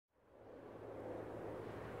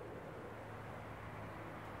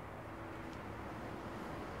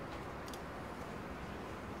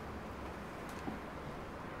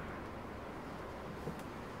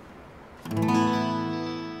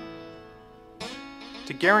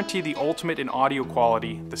To guarantee the ultimate in audio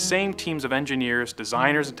quality, the same teams of engineers,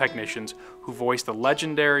 designers, and technicians who voiced the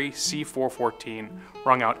legendary C414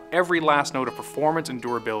 wrung out every last note of performance and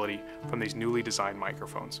durability from these newly designed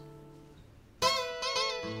microphones. The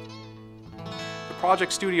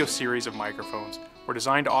Project Studio series of microphones were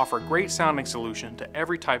designed to offer a great sounding solution to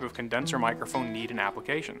every type of condenser microphone need and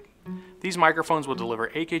application. These microphones will deliver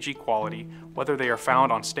AKG quality whether they are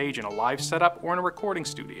found on stage in a live setup or in a recording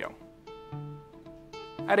studio.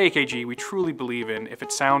 At AKG, we truly believe in if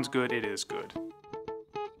it sounds good, it is good.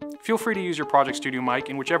 Feel free to use your Project Studio mic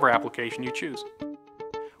in whichever application you choose.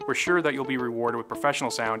 We're sure that you'll be rewarded with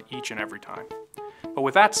professional sound each and every time. But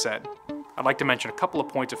with that said, I'd like to mention a couple of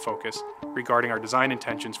points of focus regarding our design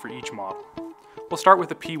intentions for each model. We'll start with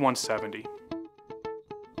the P170.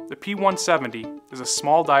 The P170 is a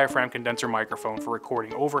small diaphragm condenser microphone for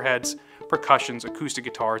recording overheads, percussions, acoustic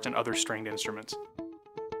guitars, and other stringed instruments.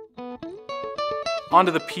 On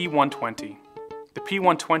to the P120. The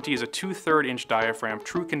P120 is a 2/3 inch diaphragm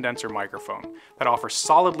true condenser microphone that offers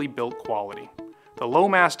solidly built quality. The low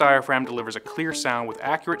mass diaphragm delivers a clear sound with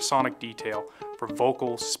accurate sonic detail for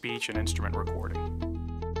vocal, speech, and instrument recording.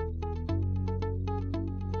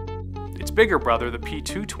 Its bigger brother, the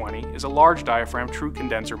P220, is a large diaphragm true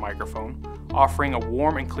condenser microphone, offering a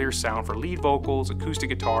warm and clear sound for lead vocals, acoustic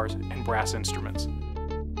guitars, and brass instruments.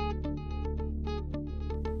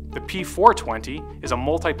 The P420 is a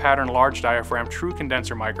multi-pattern large diaphragm true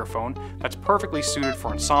condenser microphone that's perfectly suited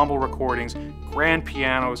for ensemble recordings, grand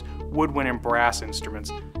pianos, woodwind and brass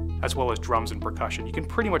instruments, as well as drums and percussion. You can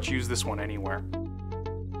pretty much use this one anywhere.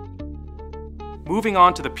 Moving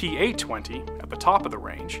on to the P820, at the top of the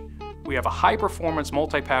range, we have a high-performance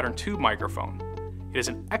multi-pattern tube microphone. It is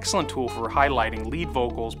an excellent tool for highlighting lead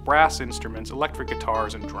vocals, brass instruments, electric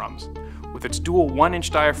guitars, and drums. With its dual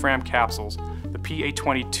 1-inch diaphragm capsules, the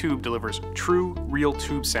P820 tube delivers true, real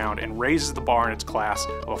tube sound and raises the bar in its class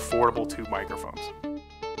of affordable tube microphones.